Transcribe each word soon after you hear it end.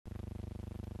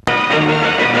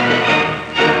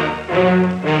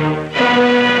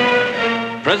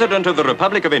President of the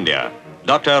Republic of India,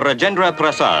 Dr. Rajendra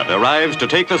Prasad, arrives to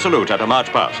take the salute at a march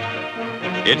past.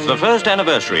 It's the first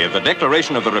anniversary of the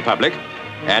Declaration of the Republic,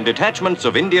 and detachments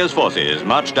of India's forces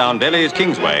march down Delhi's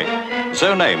Kingsway,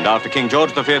 so named after King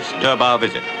George V's Durbar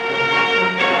visit.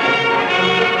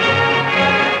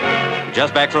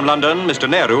 Just back from London, Mr.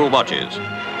 Nehru watches.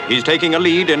 He's taking a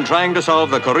lead in trying to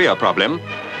solve the Korea problem,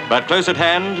 but close at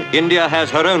hand, India has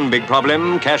her own big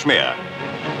problem, Kashmir.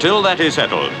 Till that is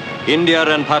settled, India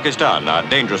and Pakistan are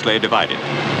dangerously divided.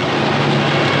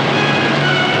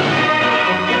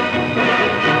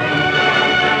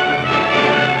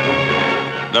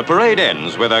 The parade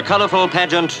ends with a colorful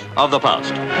pageant of the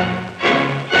past.